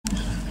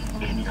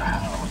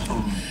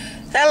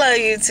Hello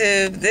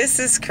YouTube, this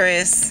is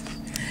Chris,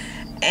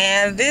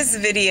 and this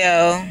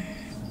video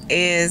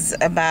is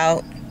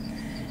about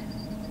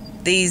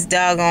these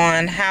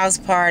doggone house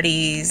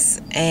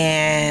parties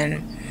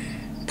and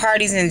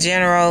parties in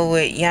general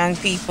with young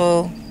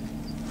people.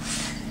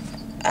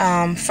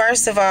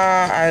 First of all,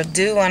 I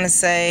do want to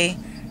say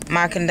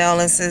my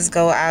condolences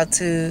go out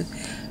to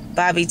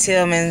Bobby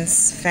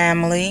Tillman's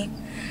family,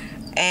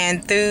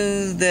 and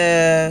through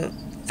the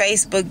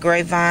Facebook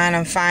grapevine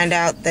I find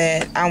out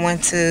that I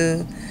went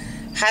to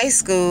high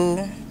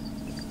school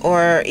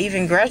or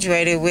even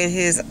graduated with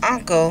his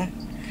uncle.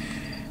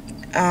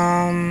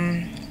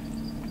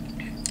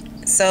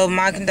 So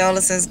my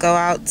condolences go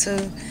out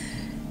to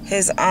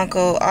his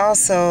uncle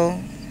also.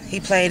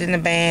 He played in the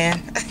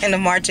band, in the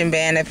marching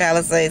band at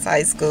PArtieS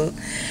High School.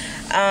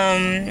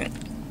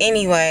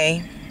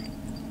 Anyway,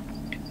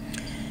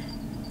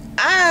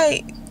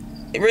 I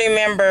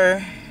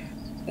remember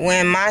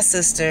when my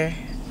sister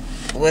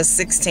was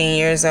 16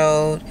 years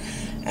old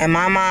and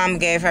my mom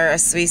gave her a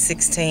sweet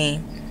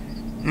 16.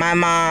 My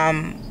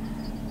mom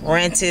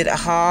rented a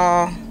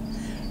hall,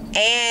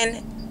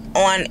 and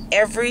on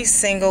every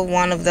single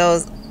one of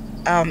those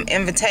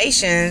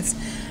invitations,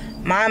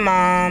 my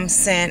mom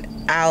sent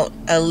out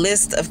a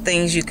list of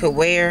things you could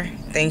wear,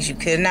 things you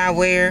could not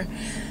wear,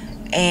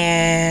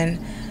 and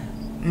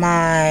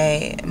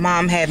my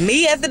mom had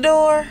me at the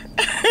door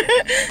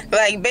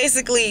like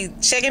basically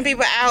checking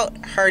people out.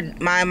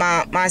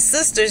 My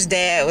sister's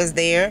dad was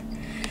there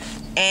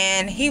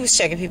and he was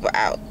checking people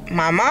out.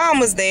 My mom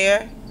was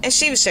there and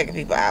she was checking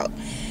people out.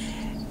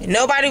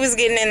 Nobody was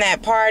getting in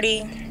that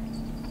party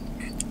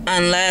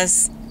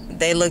unless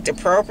they looked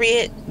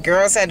appropriate.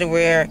 Girls had to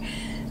wear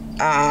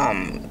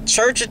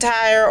church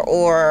attire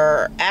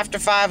or after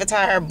 5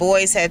 attire.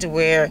 Boys had to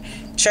wear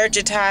church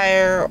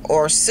attire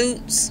or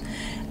suits.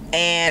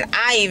 And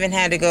I even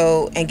had to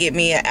go and get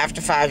me an after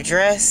 5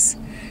 dress.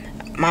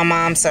 My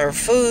mom served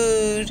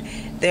food.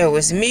 There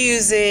was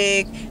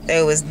music.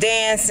 There was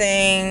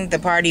dancing. The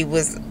party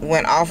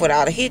went off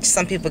without a hitch.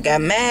 Some people got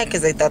mad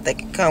because they thought they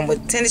could come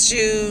with tennis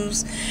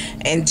shoes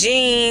and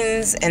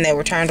jeans, and they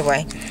were turned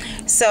away.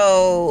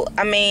 So,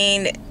 I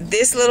mean,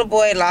 this little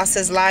boy lost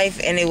his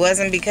life, and it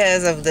wasn't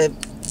because of the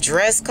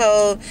dress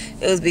code.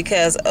 It was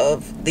because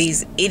of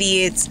these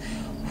idiots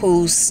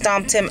who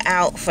stomped him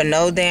out for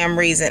no damn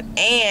reason.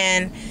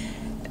 And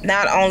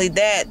not only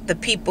that, the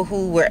people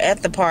who were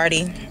at the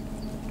party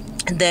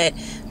that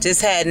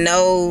just had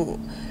no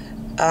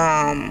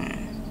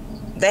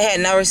they had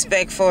no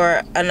respect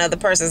for another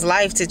person's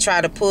life to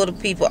try to pull the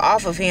people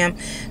off of him.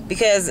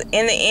 Because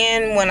in the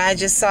end, when I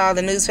just saw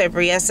the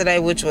newspaper yesterday,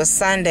 which was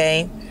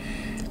Sunday,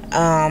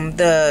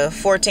 the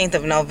 14th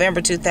of November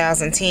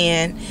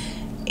 2010,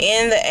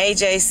 in the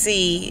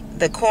AJC,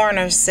 the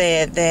coroner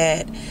said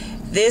that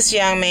this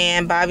young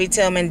man, Bobby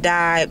Tillman,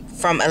 died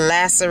from a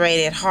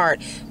lacerated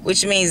heart,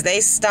 which means they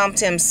stumped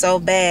him so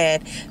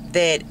bad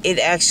that it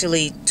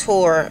actually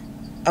tore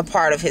a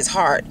part of his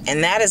heart,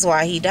 and that is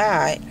why he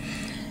died.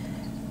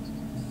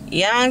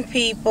 Young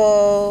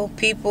people,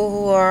 people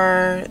who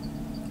are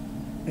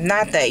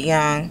not that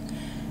young,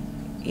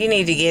 you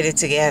need to get it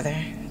together,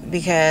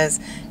 because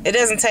it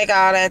doesn't take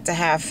all that to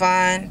have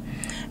fun.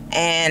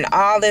 And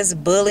all this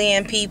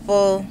bullying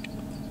people,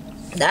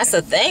 that's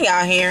the thing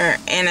out here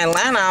in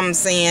Atlanta, I'm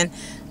seeing,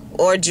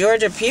 or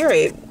Georgia,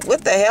 period.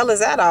 What the hell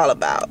is that all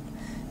about?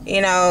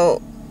 You know,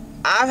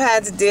 I've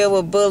had to deal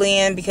with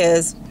bullying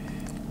because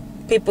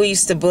people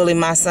used to bully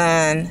my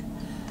son,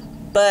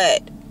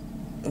 but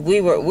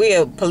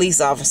we're a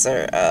police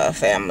officer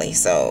family,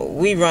 so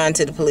we run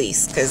to the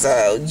police because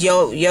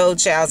your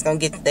child's gonna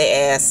get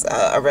their ass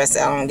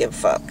arrested. I don't give a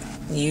fuck.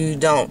 You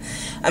don't.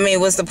 I mean,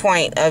 what's the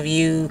point of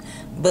you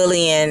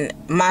bullying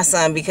my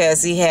son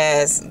because he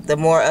has the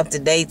more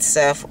up-to-date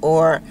stuff,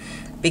 or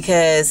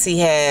because he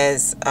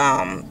has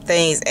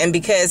things, and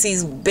because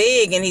he's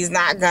big and he's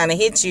not gonna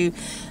hit you?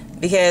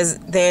 Because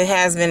there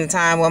has been a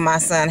time when my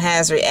son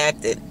has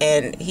reacted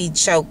and he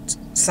choked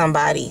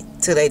somebody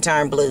till they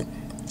turned blue,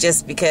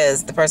 just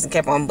because the person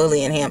kept on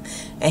bullying him,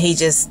 and he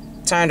just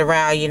turned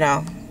around. You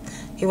know,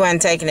 he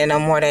wasn't taking it no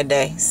more that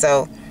day.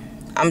 So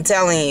I'm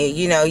telling you,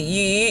 you know,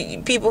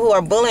 you people who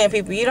are bullying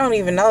people, you don't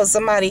even know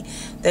somebody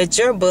that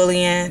you're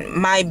bullying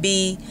might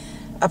be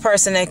a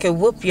person that could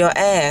whoop your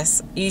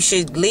ass. You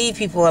should leave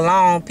people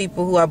alone,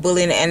 people who are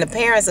bullying, and the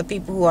parents of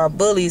people who are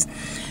bullies.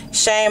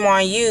 Shame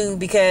on you,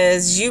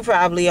 because you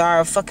probably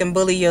are a fucking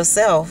bully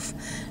yourself,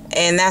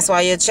 and that's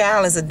why your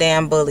child is a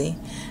damn bully.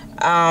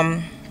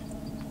 I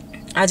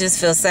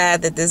just feel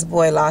sad that this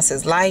boy lost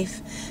his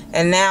life,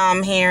 and now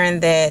I'm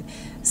hearing that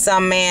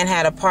some man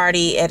had a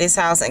party at his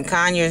house in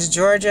Conyers,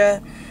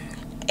 Georgia,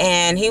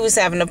 and he was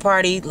having a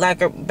party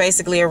like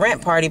basically a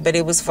rent party, but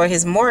it was for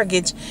his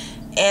mortgage,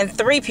 and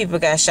 3 people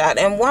got shot,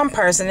 and 1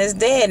 person is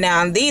dead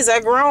now, and these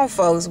are grown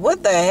folks.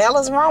 What the hell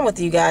is wrong with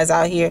you guys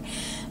out here?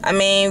 I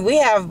mean,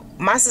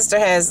 my sister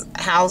has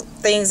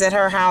things at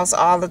her house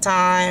all the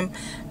time.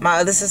 My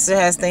other sister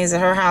has things at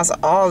her house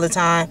all the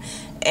time.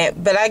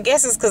 But I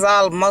guess it's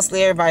because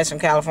mostly everybody's from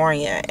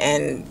California,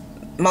 and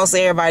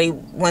mostly everybody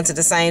went to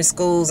the same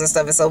schools and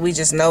stuff, and so we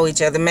just know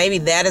each other. Maybe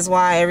that is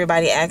why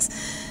everybody acts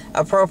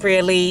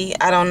appropriately.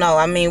 I don't know.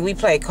 I mean, we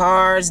play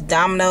cards,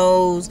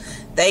 dominoes,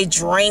 they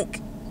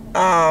drink,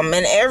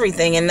 and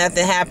everything, and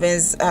nothing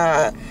happens.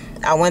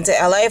 I went to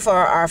LA for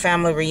our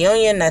family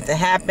reunion. Nothing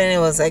happened. It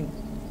was like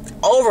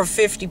over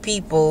 50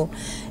 people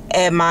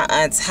at my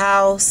aunt's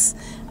house.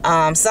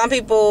 Some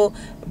people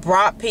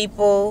brought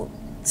people.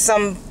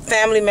 Some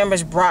family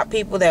members brought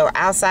people that were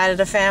outside of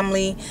the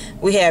family.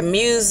 We had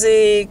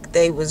music.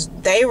 They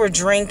were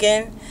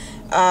drinking.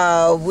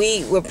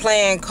 We were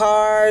playing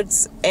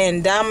cards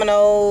and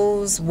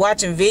dominoes,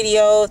 watching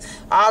videos.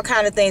 All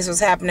kind of things was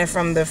happening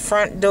from the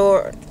front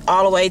door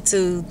all the way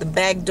to the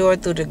back door,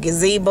 through the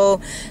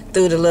gazebo,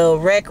 through the little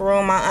rec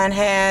room my aunt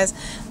has.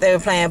 They were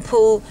playing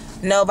pool.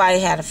 Nobody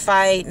had a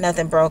fight.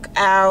 Nothing broke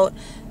out.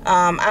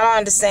 I don't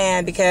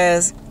understand,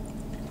 because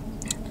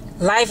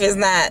life is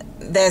not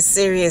that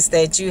serious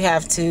that you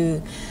have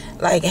to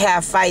like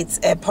have fights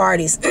at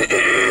parties.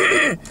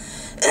 This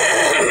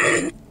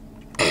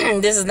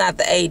is not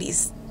the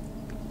 80s.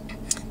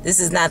 This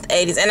is not the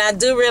 80s. And I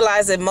do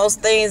realize that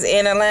most things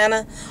in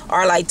Atlanta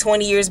are like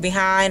 20 years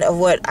behind of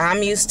what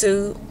I'm used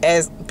to,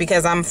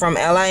 because I'm from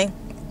LA.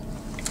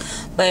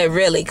 But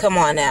really, come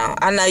on now.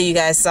 I know you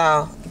guys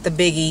saw the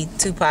Biggie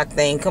Tupac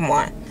thing. Come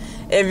on.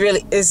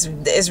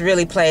 It's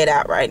really played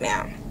out right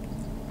now.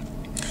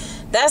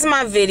 That's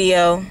my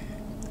video.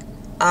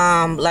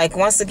 Like,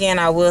 once again,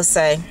 I will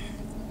say,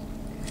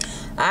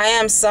 I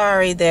am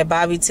sorry that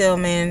Bobby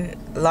Tillman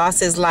lost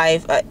his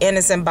life, an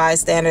innocent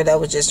bystander that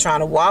was just trying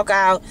to walk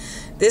out.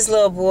 This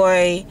little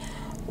boy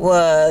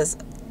was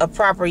a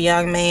proper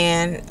young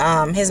man.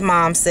 His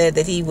mom said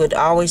that he would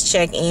always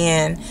check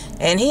in,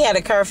 and he had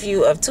a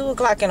curfew of 2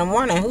 o'clock in the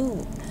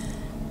morning.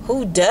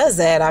 Who does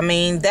that? I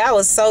mean, that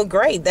was so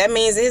great. That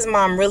means his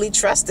mom really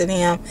trusted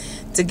him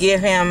to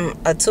give him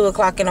a 2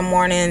 o'clock in the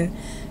morning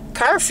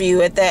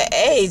curfew at that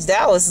age.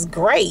 That was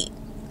great.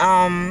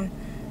 I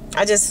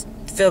just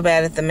feel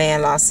bad that the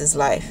man lost his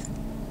life.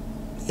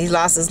 He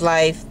lost his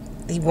life.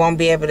 He won't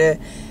be able to,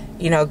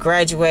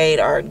 graduate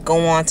or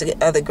go on to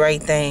other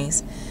great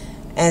things.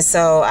 And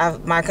so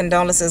my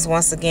condolences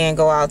once again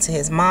go out to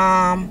his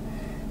mom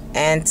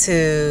and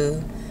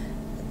to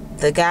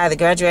the guy that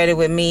graduated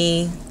with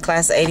me,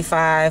 class of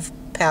 85,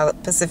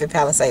 Pacific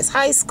Palisades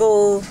High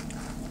School.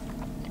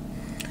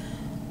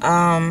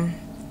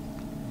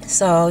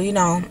 So,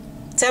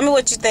 tell me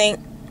what you think.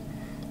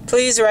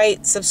 Please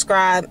rate,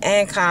 subscribe,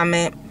 and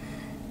comment.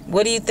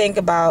 What do you think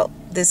about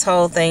this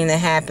whole thing that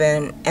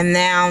happened? And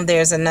now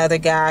there's another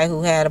guy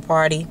who had a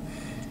party,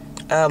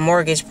 a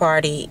mortgage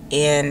party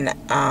in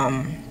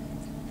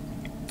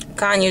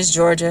Conyers,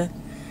 Georgia,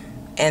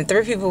 and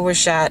 3 people were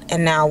shot,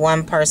 and now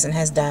 1 person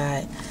has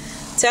died.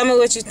 Tell me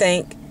what you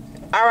think.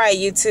 All right,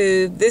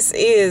 YouTube, this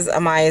is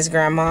Amaya's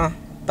grandma.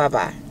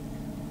 Bye-bye.